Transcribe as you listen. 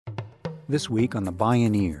This week on The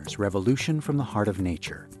Bioneers, Revolution from the Heart of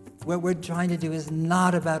Nature. What we're trying to do is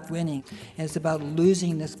not about winning. It's about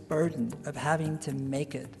losing this burden of having to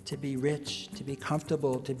make it, to be rich, to be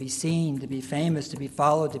comfortable, to be seen, to be famous, to be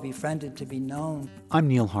followed, to be friended, to be known. I'm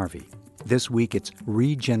Neil Harvey. This week it's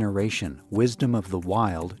Regeneration, Wisdom of the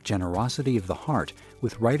Wild, Generosity of the Heart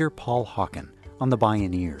with writer Paul Hawken on The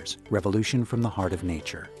Bioneers, Revolution from the Heart of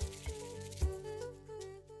Nature.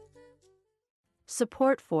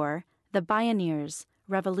 Support for The Bioneers,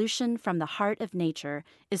 Revolution from the Heart of Nature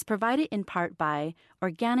is provided in part by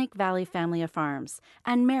Organic Valley Family of Farms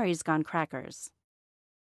and Mary's Gone Crackers.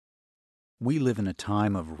 We live in a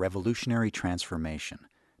time of revolutionary transformation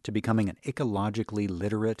to becoming an ecologically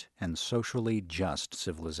literate and socially just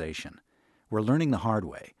civilization. We're learning the hard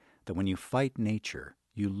way that when you fight nature,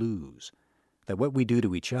 you lose, that what we do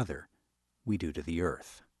to each other, we do to the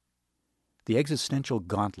earth. The existential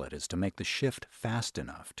gauntlet is to make the shift fast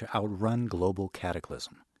enough to outrun global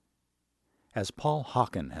cataclysm. As Paul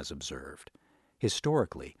Hawken has observed,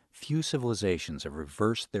 historically, few civilizations have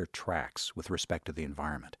reversed their tracks with respect to the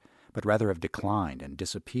environment, but rather have declined and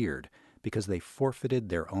disappeared because they forfeited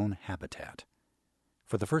their own habitat.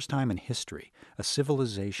 For the first time in history, a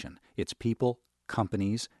civilization, its people,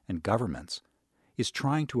 companies, and governments, is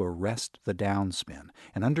trying to arrest the downspin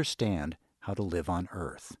and understand how to live on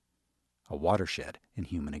Earth, a watershed in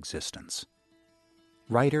human existence.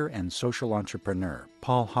 Writer and social entrepreneur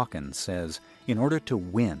Paul Hawken says, in order to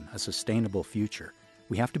win a sustainable future,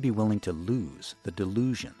 we have to be willing to lose the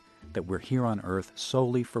delusion that we're here on Earth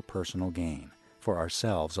solely for personal gain, for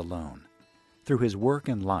ourselves alone. Through his work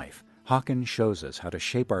and life, Hawken shows us how to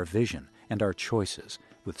shape our vision and our choices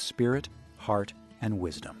with spirit, heart, and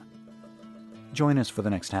wisdom. Join us for the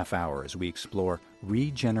next half hour as we explore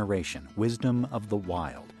Regeneration, Wisdom of the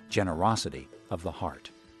Wild, Generosity of the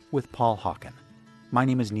Heart, with Paul Hawken. My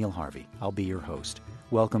name is Neil Harvey. I'll be your host.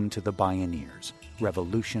 Welcome to The Bioneers,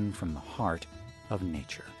 Revolution from the Heart of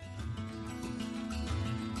Nature.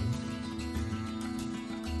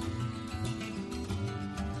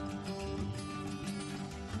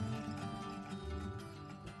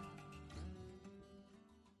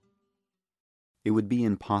 It would be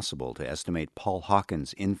impossible to estimate Paul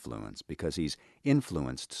Hawken's influence because he's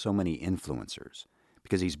influenced so many influencers,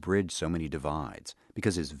 because he's bridged so many divides,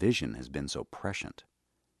 because his vision has been so prescient.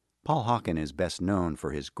 Paul Hawken is best known for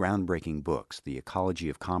his groundbreaking books, The Ecology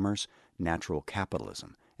of Commerce, Natural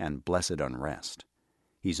Capitalism, and Blessed Unrest.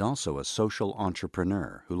 He's also a social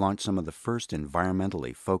entrepreneur who launched some of the first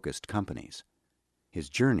environmentally focused companies. His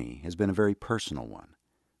journey has been a very personal one.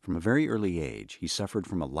 From a very early age, he suffered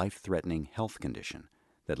from a life-threatening health condition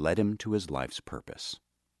that led him to his life's purpose.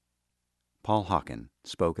 Paul Hawken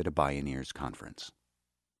spoke at a Bioneers conference.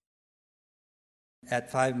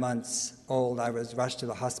 At 5 months old, I was rushed to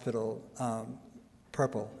the hospital,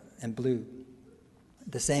 purple and blue,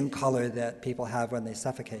 the same color that people have when they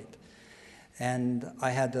suffocate. And I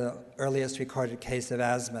had the earliest recorded case of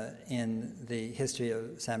asthma in the history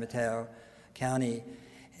of San Mateo County.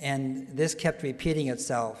 And this kept repeating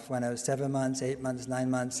itself when I was 7 months, 8 months, 9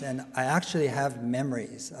 months, and I actually have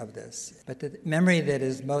memories of this. But the memory that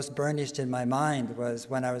is most burnished in my mind was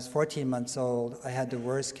when I was 14 months old, I had the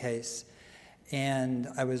worst case, and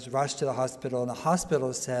I was rushed to the hospital, and the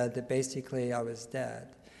hospital said that basically I was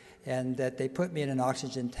dead, and that they put me in an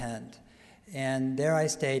oxygen tent. And there I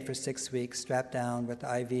stayed for 6 weeks, strapped down with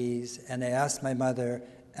IVs, and they asked my mother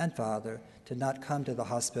and father to not come to the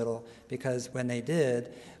hospital because when they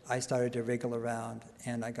did, I started to wriggle around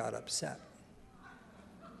and I got upset.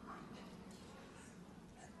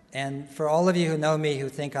 And for all of you who know me who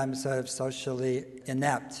think I'm sort of socially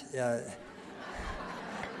inept,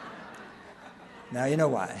 now you know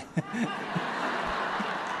why.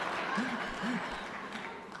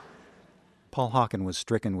 Paul Hawken was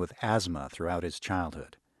stricken with asthma throughout his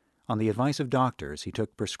childhood. On the advice of doctors, he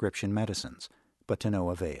took prescription medicines, but to no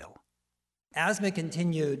avail. Asthma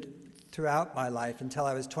continued throughout my life until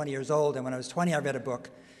I was 20 years old, and when I was 20, I read a book,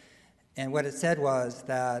 and what it said was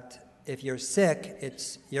that if you're sick,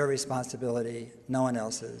 it's your responsibility, no one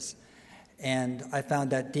else's. And I found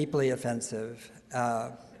that deeply offensive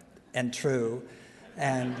and true,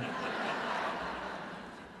 and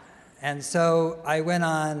so I went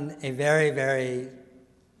on a very, very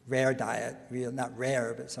rare diet, not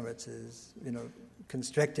rare, but some of it is,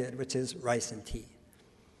 constricted, which is rice and tea.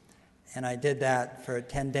 And I did that for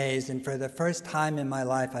 10 days, and for the first time in my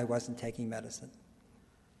life, I wasn't taking medicine.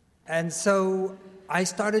 And so I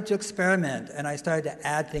started to experiment, and I started to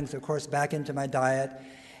add things, of course, back into my diet.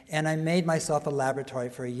 And I made myself a laboratory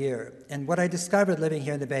for a year. And what I discovered living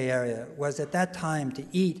here in the Bay Area was at that time, to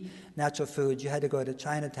eat natural foods, you had to go to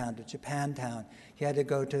Chinatown, to Japantown, you had to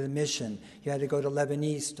go to the Mission, you had to go to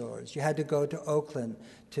Lebanese stores, you had to go to Oakland,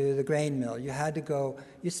 to the grain mill,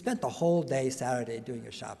 you spent the whole day Saturday doing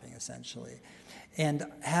your shopping, essentially. And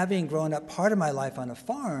having grown up part of my life on a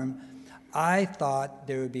farm, I thought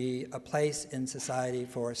there would be a place in society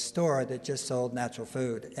for a store that just sold natural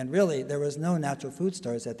food. And really, there was no natural food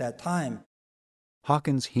stores at that time.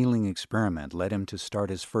 Hawkins' healing experiment led him to start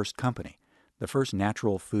his first company, the first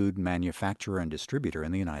natural food manufacturer and distributor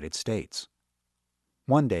in the United States.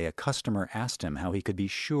 One day, a customer asked him how he could be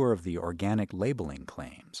sure of the organic labeling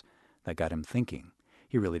claims. That got him thinking.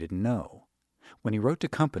 He really didn't know. When he wrote to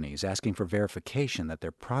companies asking for verification that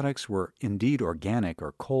their products were indeed organic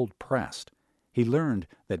or cold-pressed, he learned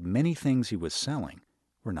that many things he was selling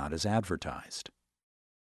were not as advertised.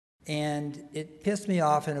 And it pissed me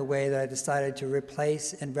off in a way that I decided to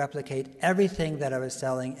replace and replicate everything that I was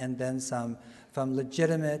selling and then some from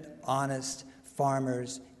legitimate, honest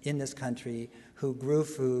farmers in this country who grew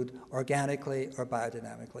food organically or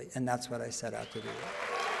biodynamically. And that's what I set out to do.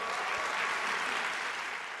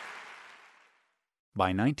 By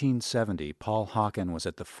 1970, Paul Hawken was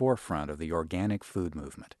at the forefront of the organic food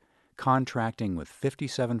movement, contracting with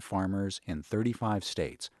 57 farmers in 35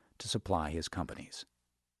 states to supply his companies.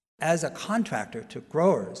 As a contractor to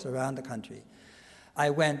growers around the country,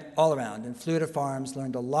 I went all around and flew to farms,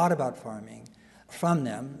 learned a lot about farming from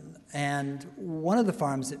them. And one of the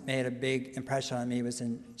farms that made a big impression on me was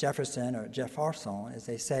in Jefferson, as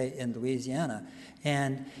they say in Louisiana.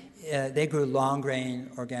 And they grew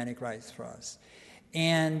long-grain organic rice for us.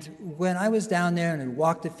 And when I was down there and I'd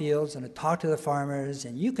walk the fields and I'd talk to the farmers,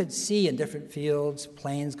 and you could see in different fields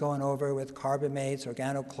planes going over with carbamates,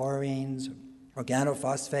 organochlorines,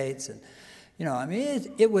 organophosphates, and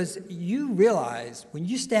you realize when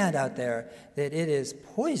you stand out there that it is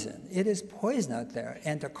poison. It is poison out there.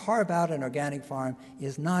 And to carve out an organic farm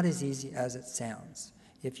is not as easy as it sounds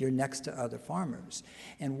if you're next to other farmers.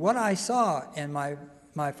 And what I saw in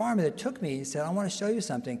my farmer that took me, he said, I want to show you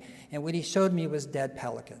something. And what he showed me was dead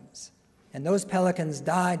pelicans. And those pelicans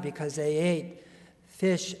died because they ate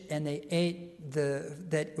fish and they ate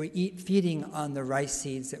feeding on the rice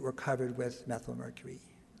seeds that were covered with methylmercury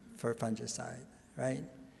for fungicide, right?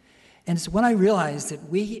 And it's when I realized that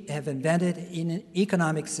we have invented an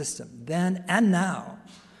economic system then and now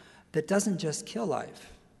that doesn't just kill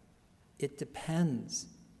life. It depends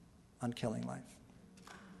on killing life,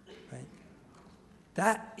 right?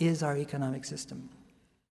 That is our economic system.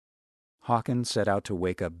 Hawkins set out to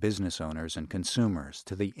wake up business owners and consumers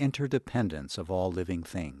to the interdependence of all living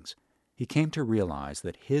things. He came to realize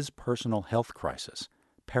that his personal health crisis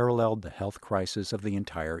paralleled the health crisis of the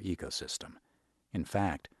entire ecosystem. In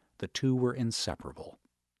fact, the two were inseparable.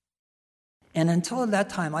 And until that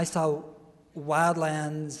time, I saw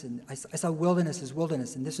wildlands, and I saw wilderness as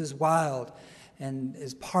wilderness, and this is wild, and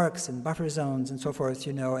as parks and buffer zones and so forth,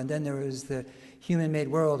 and then there was the human-made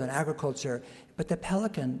world and agriculture. But the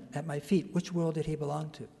pelican at my feet, which world did he belong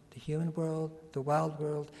to? The human world, the wild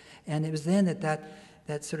world? And it was then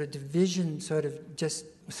that sort of division sort of just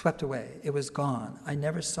swept away. It was gone. I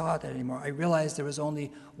never saw that anymore. I realized there was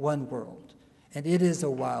only one world, and it is a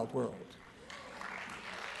wild world.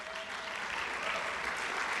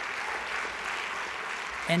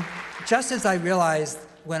 And just as I realized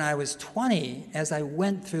when I was 20, as I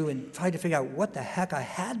went through and tried to figure out what the heck I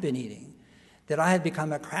had been eating, that I had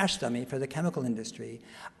become a crash dummy for the chemical industry,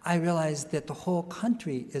 I realized that the whole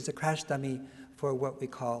country is a crash dummy for what we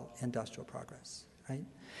call industrial progress, right?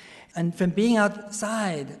 And from being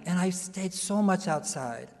outside, and I stayed so much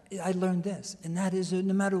outside, I learned this, and that is that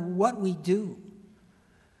no matter what we do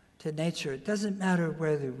to nature, it doesn't matter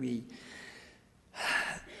whether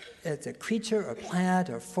it's a creature, a plant,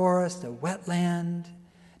 or forest, a wetland,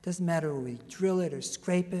 it doesn't matter whether we drill it or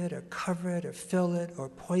scrape it or cover it or fill it or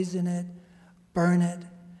poison it, burn it,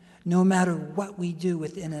 no matter what we do,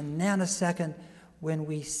 within a nanosecond, when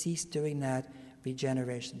we cease doing that,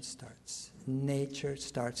 regeneration starts. Nature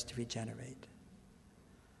starts to regenerate.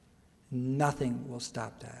 Nothing will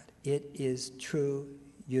stop that. It is true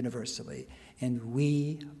universally, and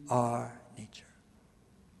we are nature.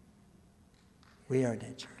 We are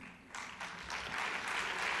nature.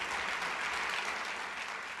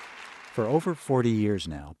 For over 40 years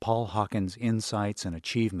now, Paul Hawkins' insights and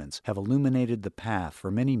achievements have illuminated the path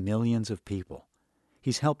for many millions of people.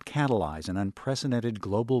 He's helped catalyze an unprecedented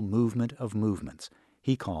global movement of movements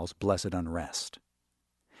he calls blessed unrest.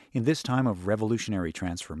 In this time of revolutionary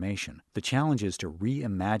transformation, the challenge is to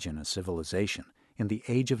reimagine a civilization in the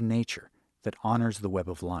age of nature that honors the web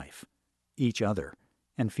of life, each other,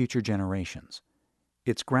 and future generations.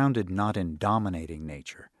 It's grounded not in dominating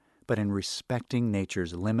nature, but in respecting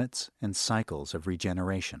nature's limits and cycles of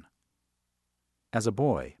regeneration. As a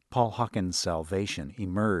boy, Paul Hawken's salvation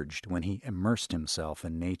emerged when he immersed himself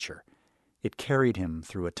in nature. It carried him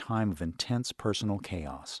through a time of intense personal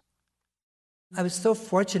chaos. I was so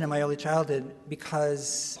fortunate in my early childhood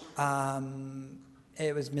because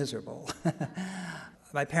it was miserable.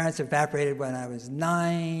 My parents evaporated when I was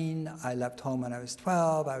 9. I left home when I was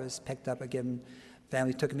 12. I was picked up again.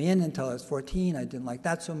 Family took me in until I was 14. I didn't like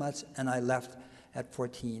that so much, and I left at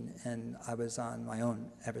 14, and I was on my own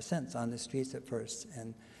ever since, on the streets at first,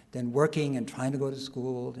 and then working and trying to go to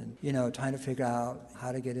school and, trying to figure out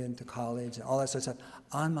how to get into college and all that sort of stuff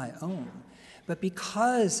on my own. But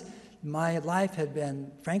because my life had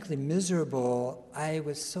been, frankly, miserable, I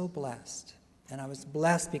was so blessed. And I was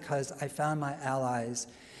blessed because I found my allies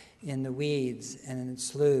in the weeds and in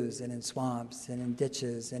sloughs and in swamps and in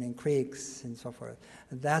ditches and in creeks and so forth.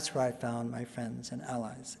 That's where I found my friends and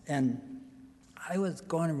allies. And I was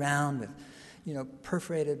going around with,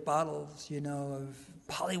 perforated bottles, of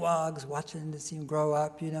pollywogs, watching to see them grow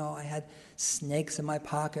up. I had snakes in my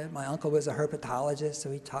pocket. My uncle was a herpetologist,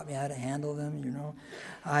 so he taught me how to handle them,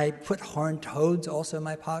 I put horned toads also in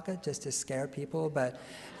my pocket just to scare people, but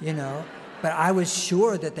I was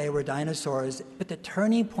sure that they were dinosaurs. But the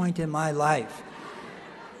turning point in my life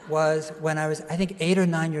was when I was, I think, 8 or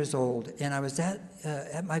 9 years old, and I was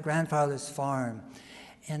at my grandfather's farm,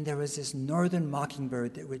 and there was this northern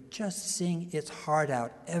mockingbird that would just sing its heart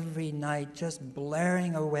out every night, just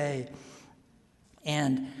blaring away.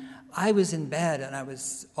 And I was in bed, and I would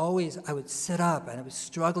sit up, and I was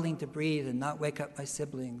struggling to breathe and not wake up my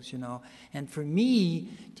siblings, And for me,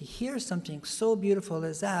 to hear something so beautiful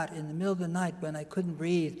as that in the middle of the night when I couldn't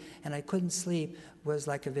breathe and I couldn't sleep was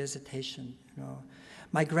like a visitation,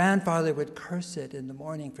 My grandfather would curse it in the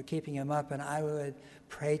morning for keeping him up, and I would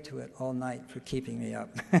pray to it all night for keeping me up.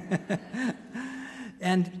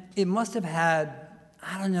 And it must have had,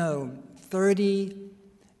 30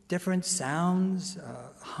 different sounds,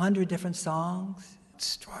 100 different songs.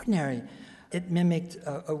 Extraordinary. It mimicked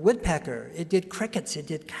a woodpecker. It did crickets. It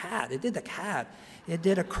did cat. It did the cat. It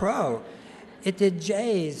did a crow. It did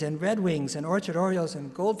jays and redwings and orchard orioles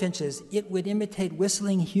and goldfinches. It would imitate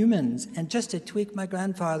whistling humans. And just to tweak my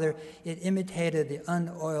grandfather, it imitated the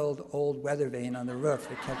unoiled old weather vane on the roof.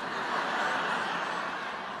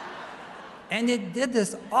 And it did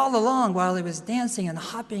this all along while it was dancing and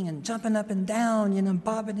hopping and jumping up and down,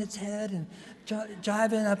 bobbing its head and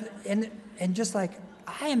jiving up. And just like,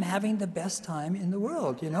 I am having the best time in the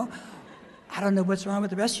world, I don't know what's wrong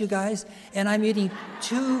with the rest of you guys. And I'm eating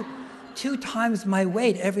two times my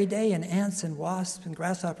weight every day in ants and wasps and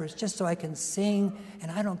grasshoppers just so I can sing,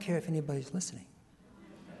 and I don't care if anybody's listening.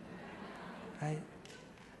 Right?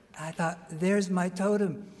 I thought, there's my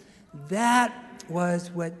totem. That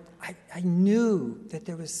was what I knew, that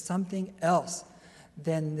there was something else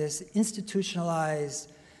than this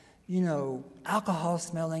institutionalized,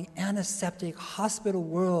 alcohol-smelling, antiseptic hospital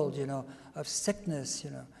world, of sickness,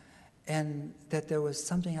 and that there was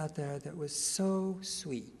something out there that was so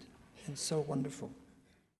sweet and so wonderful.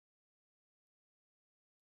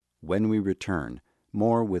 When we return,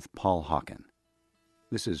 more with Paul Hawken.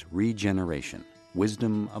 This is Regeneration,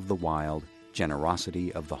 Wisdom of the Wild,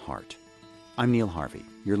 Generosity of the Heart. I'm Neil Harvey.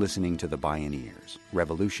 You're listening to The Bioneers,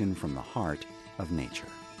 Revolution from the Heart of Nature.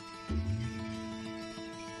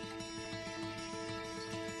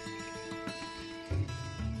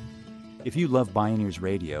 If you love Bioneers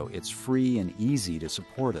Radio, it's free and easy to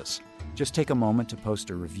support us. Just take a moment to post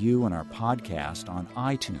a review on our podcast on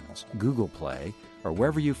iTunes, Google Play, or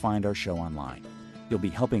wherever you find our show online. You'll be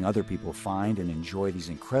helping other people find and enjoy these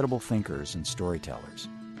incredible thinkers and storytellers.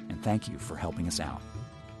 And thank you for helping us out.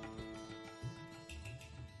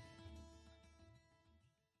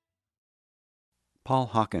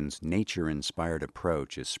 Paul Hawken's nature-inspired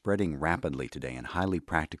approach is spreading rapidly today in highly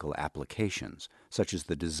practical applications, such as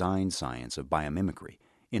the design science of biomimicry,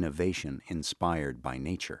 innovation inspired by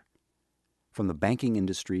nature. From the banking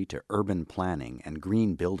industry to urban planning and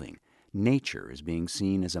green building, nature is being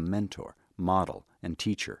seen as a mentor, model, and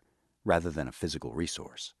teacher, rather than a physical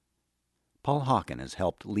resource. Paul Hawken has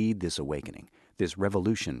helped lead this awakening, this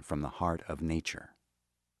revolution from the heart of nature.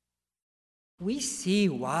 We see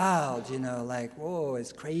wild, like, whoa,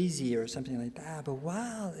 it's crazy or something like that, but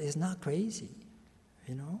wild is not crazy,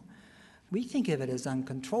 We think of it as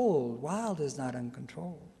uncontrolled. Wild is not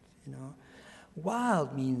uncontrolled,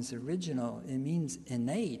 Wild means original, it means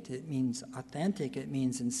innate, it means authentic, it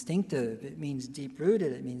means instinctive, it means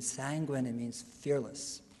deep-rooted, it means sanguine, it means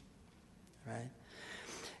fearless, right?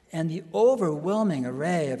 And the overwhelming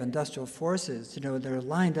array of industrial forces, that are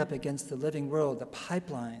lined up against the living world, the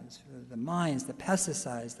pipelines, the mines, the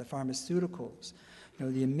pesticides, the pharmaceuticals,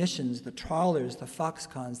 the emissions, the trawlers, the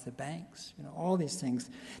Foxcons, the banks, all these things,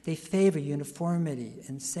 they favor uniformity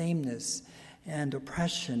and sameness and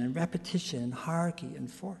oppression and repetition and hierarchy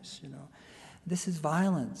and force, This is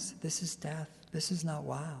violence. This is death. This is not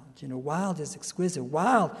wild. Wild is exquisite.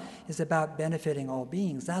 Wild is about benefiting all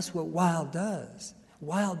beings. That's what wild does.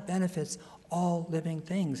 Wild benefits all living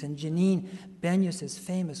things. In Janine Benyus's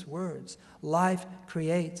famous words, life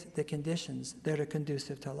creates the conditions that are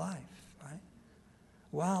conducive to life, right?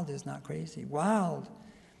 Wild is not crazy. Wild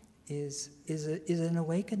is an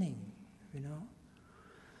awakening,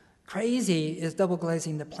 Crazy is double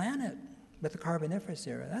glazing the planet with the Carboniferous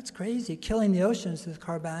era. That's crazy. Killing the oceans with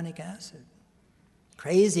carbonic acid.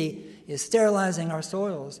 Crazy is sterilizing our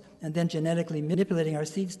soils and then genetically manipulating our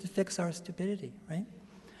seeds to fix our stupidity, right?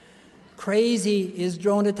 Crazy is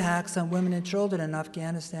drone attacks on women and children in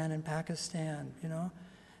Afghanistan and Pakistan,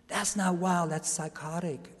 That's not wild, that's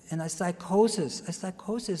psychotic. And a psychosis,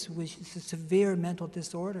 which is a severe mental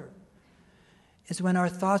disorder, is when our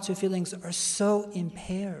thoughts or feelings are so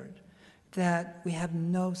impaired that we have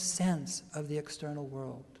no sense of the external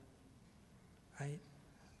world, right?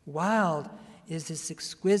 Wild is this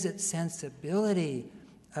exquisite sensibility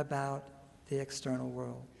about the external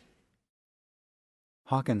world.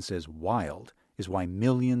 Hawkins says wild is why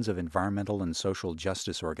millions of environmental and social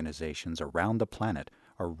justice organizations around the planet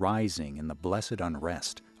are rising in the blessed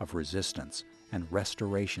unrest of resistance and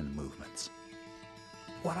restoration movements.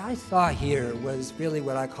 What I saw here was really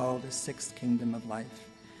what I call the sixth kingdom of life.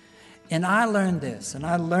 And I learned this, and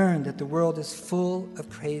I learned that the world is full of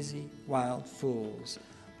crazy, wild fools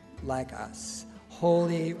like us,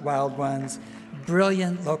 holy wild ones,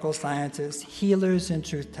 brilliant local scientists, healers and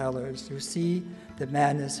truth tellers who see the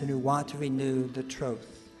madness and who want to renew the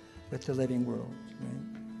truth with the living world.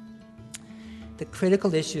 Right? The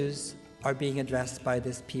critical issues are being addressed by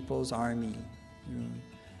this people's army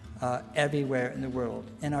everywhere in the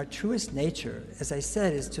world. And our truest nature, as I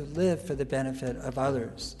said, is to live for the benefit of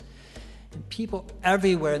others. And people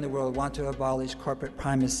everywhere in the world want to abolish corporate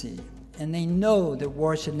primacy. And they know that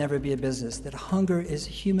war should never be a business, that hunger is a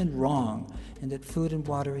human wrong, and that food and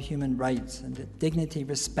water are human rights, and that dignity,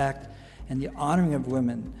 respect, and the honoring of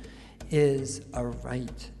women is a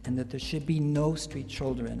right, and that there should be no street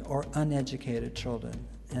children or uneducated children,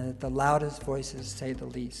 and that the loudest voices say the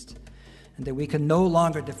least, and that we can no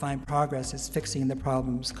longer define progress as fixing the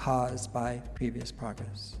problems caused by previous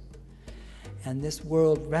progress. And this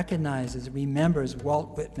world recognizes, remembers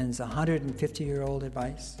Walt Whitman's 150-year-old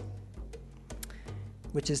advice,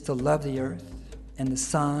 which is to love the earth and the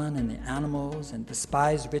sun and the animals and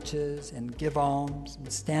despise riches and give alms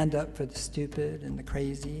and stand up for the stupid and the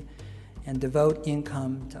crazy and devote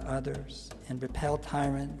income to others and repel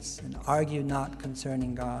tyrants and argue not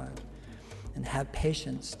concerning God and have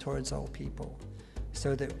patience towards all people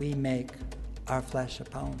so that we make our flesh a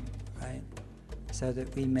poem, right? So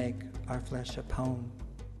that we make our flesh a poem.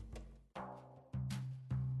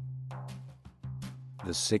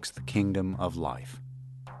 The sixth kingdom of life.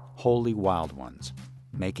 Holy wild ones,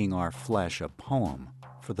 making our flesh a poem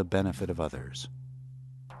for the benefit of others.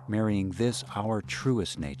 Marrying this our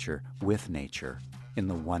truest nature with nature in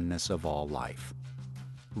the oneness of all life.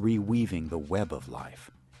 Reweaving the web of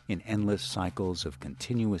life in endless cycles of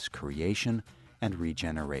continuous creation and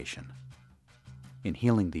regeneration. In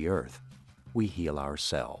healing the earth, we heal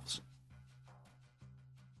ourselves.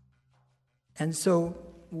 And so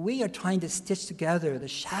we are trying to stitch together the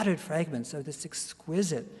shattered fragments of this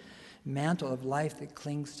exquisite mantle of life that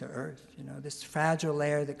clings to earth, this fragile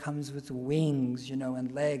layer that comes with wings,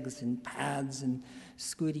 and legs and pads and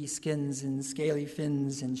scooty skins and scaly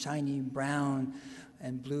fins and shiny brown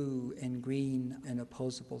and blue and green and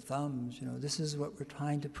opposable thumbs. This is what we're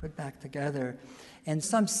trying to put back together. And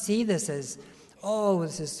some see this as,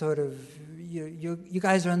 this is sort of, you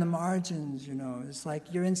guys are on the margins, It's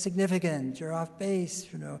like you're insignificant, you're off base,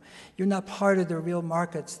 You're not part of the real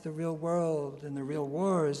markets, the real world, and the real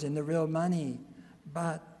wars, and the real money.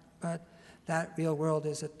 But that real world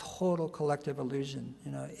is a total collective illusion.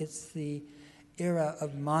 It's the era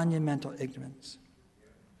of monumental ignorance.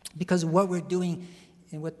 Because what we're doing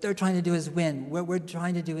and what they're trying to do is win. What we're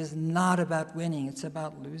trying to do is not about winning, it's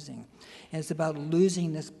about losing. And it's about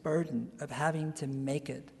losing this burden of having to make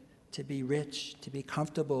it, to be rich, to be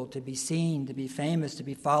comfortable, to be seen, to be famous, to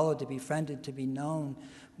be followed, to be friended, to be known.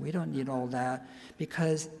 We don't need all that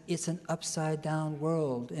because it's an upside-down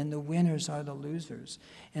world, and the winners are the losers.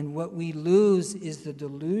 And what we lose is the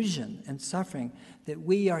delusion and suffering that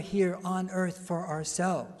we are here on earth for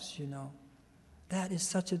ourselves, That is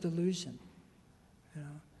such a delusion.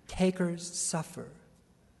 Takers suffer.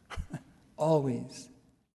 Always.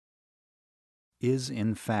 Is,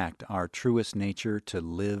 in fact, our truest nature to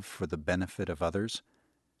live for the benefit of others?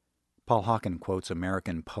 Paul Hawken quotes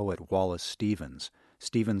American poet Wallace Stevens.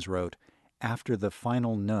 Stevens wrote, "After the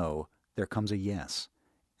final no, there comes a yes,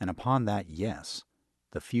 and upon that yes,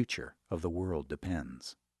 the future of the world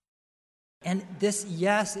depends." And this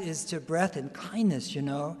yes is to breath and kindness,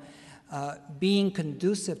 being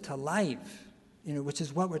conducive to life, which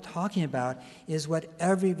is what we're talking about, is what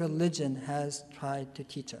every religion has tried to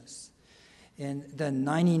teach us. In the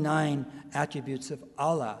 99 attributes of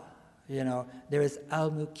Allah, there is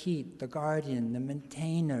Al-Muqit, the guardian, the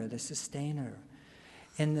maintainer, the sustainer.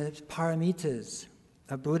 In the Paramitas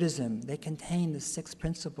of Buddhism, they contain the 6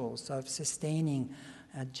 principles of sustaining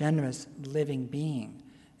a generous living being.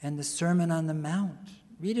 And the Sermon on the Mount,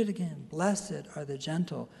 read it again. Blessed are the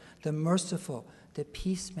gentle, the merciful, the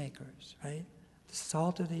peacemakers, right? The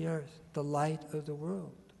salt of the earth, the light of the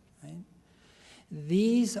world, right?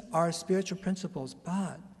 These are spiritual principles,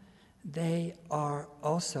 but they are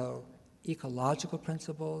also ecological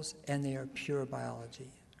principles, and they are pure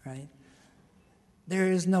biology, right?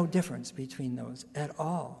 There is no difference between those at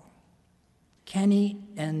all. Kenny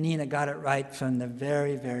and Nina got it right from the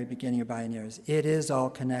very, very beginning of Bioneers. It is all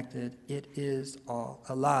connected. It is all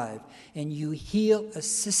alive. And you heal a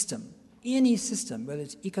system, any system, whether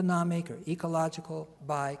it's economic or ecological,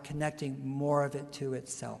 by connecting more of it to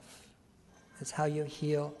itself. That's how you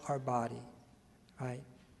heal our body, right?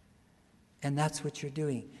 And that's what you're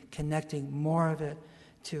doing, connecting more of it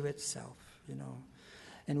to itself,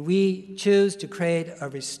 And we choose to create a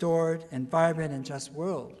restored and vibrant and just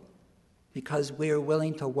world because we are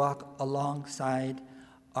willing to walk alongside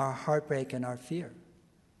our heartbreak and our fear.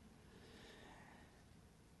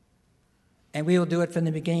 And we will do it from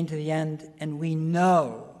the beginning to the end, and we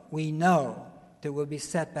know that we'll be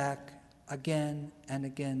set back again and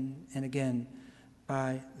again and again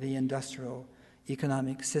by the industrial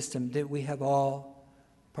economic system that we have all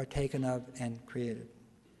partaken of and created.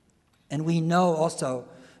 And we know also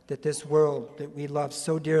that this world that we love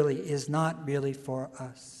so dearly is not really for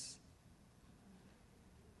us.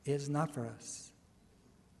 It is not for us.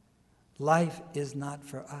 Life is not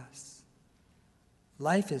for us.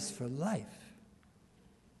 Life is for life.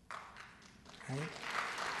 Right?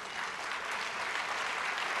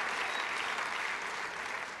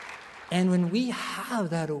 And when we have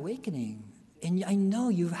that awakening, and I know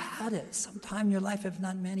you've had it sometime in your life, if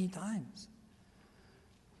not many times,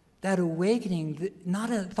 that awakening,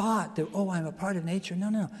 not a thought that, I'm a part of nature.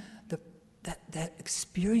 No. That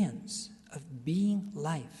experience of being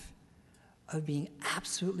life, of being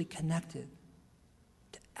absolutely connected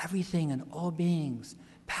to everything and all beings,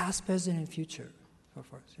 past, present, and future, so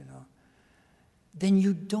forth, then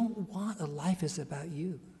you don't want a life that's about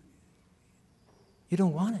you. You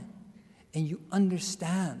don't want it. And you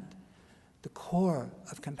understand the core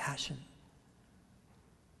of compassion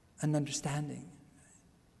and understanding.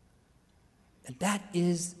 And that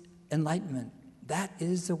is enlightenment. That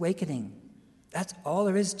is awakening. That's all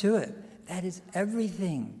there is to it. That is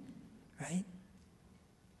everything, right?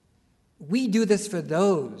 We do this for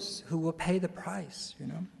those who will pay the price,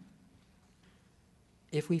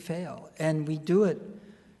 if we fail. And we do it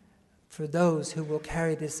for those who will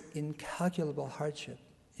carry this incalculable hardship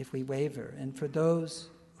if we waver. And for those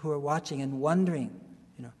who are watching and wondering,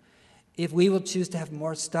 if we will choose to have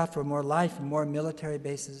more stuff or more life and more military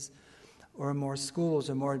bases or more schools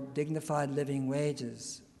or more dignified living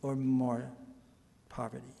wages or more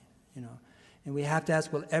poverty, And we have to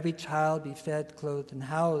ask, will every child be fed, clothed, and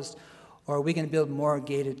housed, or are we going to build more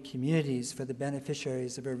gated communities for the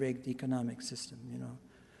beneficiaries of a rigged economic system,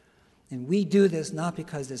 And we do this not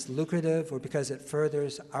because it's lucrative or because it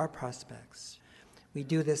furthers our prospects. We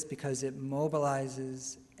do this because it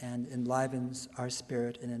mobilizes and enlivens our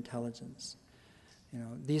spirit and intelligence.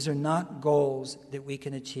 These are not goals that we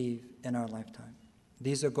can achieve in our lifetime.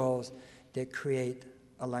 These are goals that create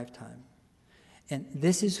a lifetime. And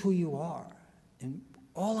this is who you are. And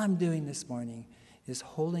all I'm doing this morning is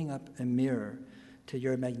holding up a mirror to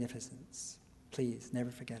your magnificence. Please, never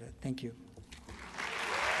forget it. Thank you.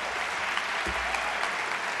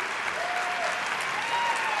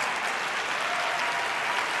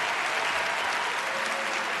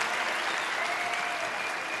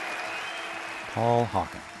 Paul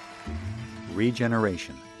Hawken.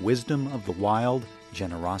 Regeneration, wisdom of the wild,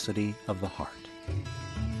 generosity of the heart.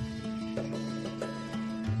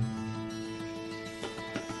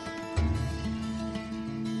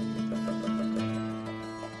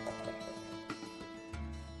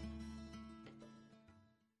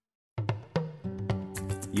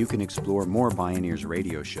 You can explore more Bioneers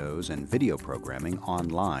radio shows and video programming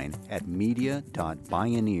online at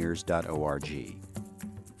media.bioneers.org.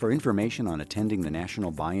 For information on attending the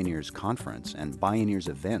National Bioneers Conference and Bioneers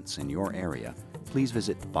events in your area, please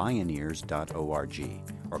visit bioneers.org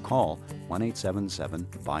or call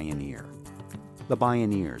 1-877-BIONEER. The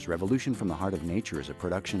Bioneers, Revolution from the Heart of Nature is a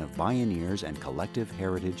production of Bioneers and Collective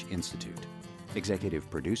Heritage Institute. Executive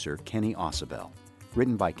producer Kenny Ausubel.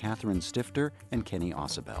 Written by Catherine Stifter and Kenny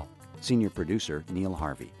Ausubel. Senior producer Neil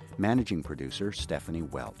Harvey. Managing producer Stephanie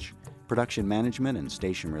Welch. Production management and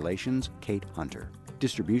station relations Kate Hunter.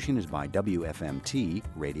 Distribution is by WFMT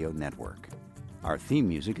Radio Network. Our theme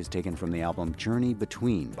music is taken from the album Journey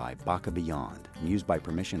Between by Baka Beyond, and used by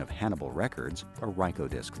permission of Hannibal Records, a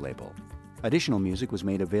Rykodisc label. Additional music was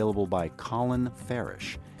made available by Colin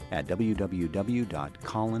Farish at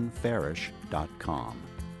www.colinfarish.com.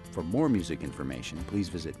 For more music information, please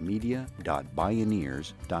visit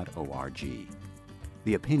media.bioneers.org.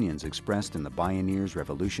 The opinions expressed in the Bioneers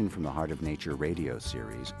Revolution from the Heart of Nature radio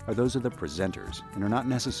series are those of the presenters and are not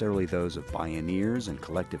necessarily those of Bioneers and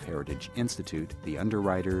Collective Heritage Institute, the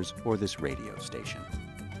underwriters, or this radio station.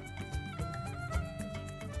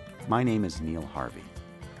 My name is Neil Harvey.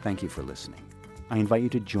 Thank you for listening. I invite you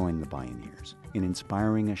to join the Bioneers in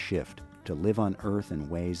inspiring a shift to live on Earth in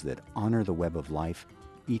ways that honor the web of life,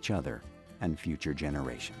 each other, and future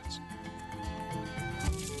generations.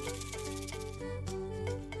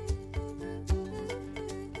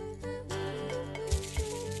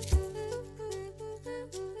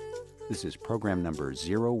 This is program number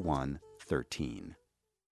 0113.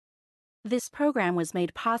 This program was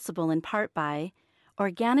made possible in part by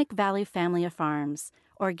Organic Valley Family of Farms,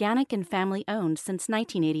 organic and family-owned since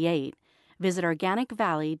 1988. Visit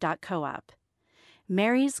organicvalley.coop.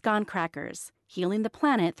 Mary's Gone Crackers, healing the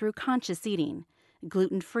planet through conscious eating,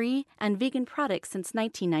 gluten-free and vegan products since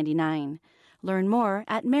 1999. Learn more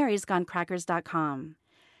at marysgonecrackers.com.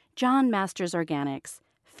 John Masters Organics,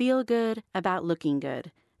 feel good about looking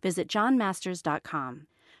good. Visit johnmasters.com.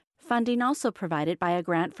 Funding also provided by a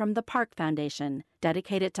grant from the Park Foundation,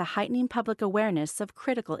 dedicated to heightening public awareness of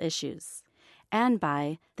critical issues, and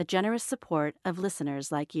by the generous support of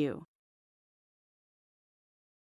listeners like you.